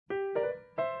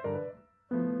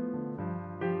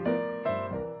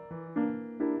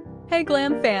Hey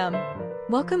Glam fam!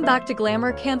 Welcome back to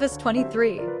Glamour Canvas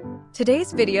 23.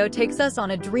 Today's video takes us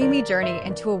on a dreamy journey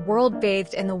into a world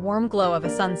bathed in the warm glow of a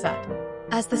sunset.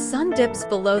 As the sun dips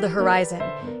below the horizon,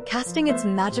 casting its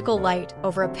magical light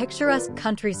over a picturesque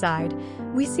countryside,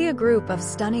 we see a group of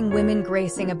stunning women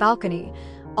gracing a balcony,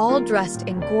 all dressed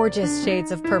in gorgeous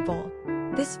shades of purple.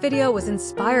 This video was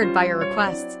inspired by your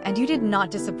requests, and you did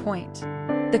not disappoint.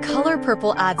 The color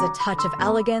purple adds a touch of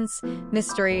elegance,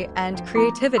 mystery, and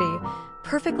creativity,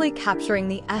 perfectly capturing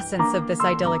the essence of this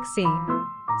idyllic scene.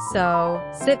 So,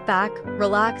 sit back,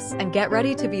 relax, and get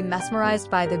ready to be mesmerized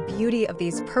by the beauty of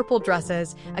these purple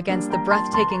dresses against the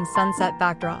breathtaking sunset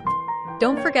backdrop.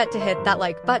 Don't forget to hit that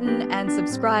like button and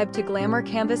subscribe to Glamour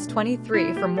Canvas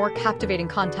 23 for more captivating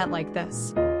content like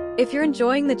this. If you're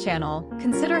enjoying the channel,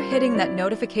 consider hitting that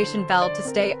notification bell to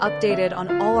stay updated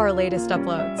on all our latest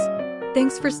uploads.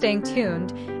 Thanks for staying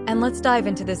tuned, and let's dive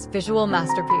into this visual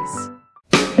masterpiece.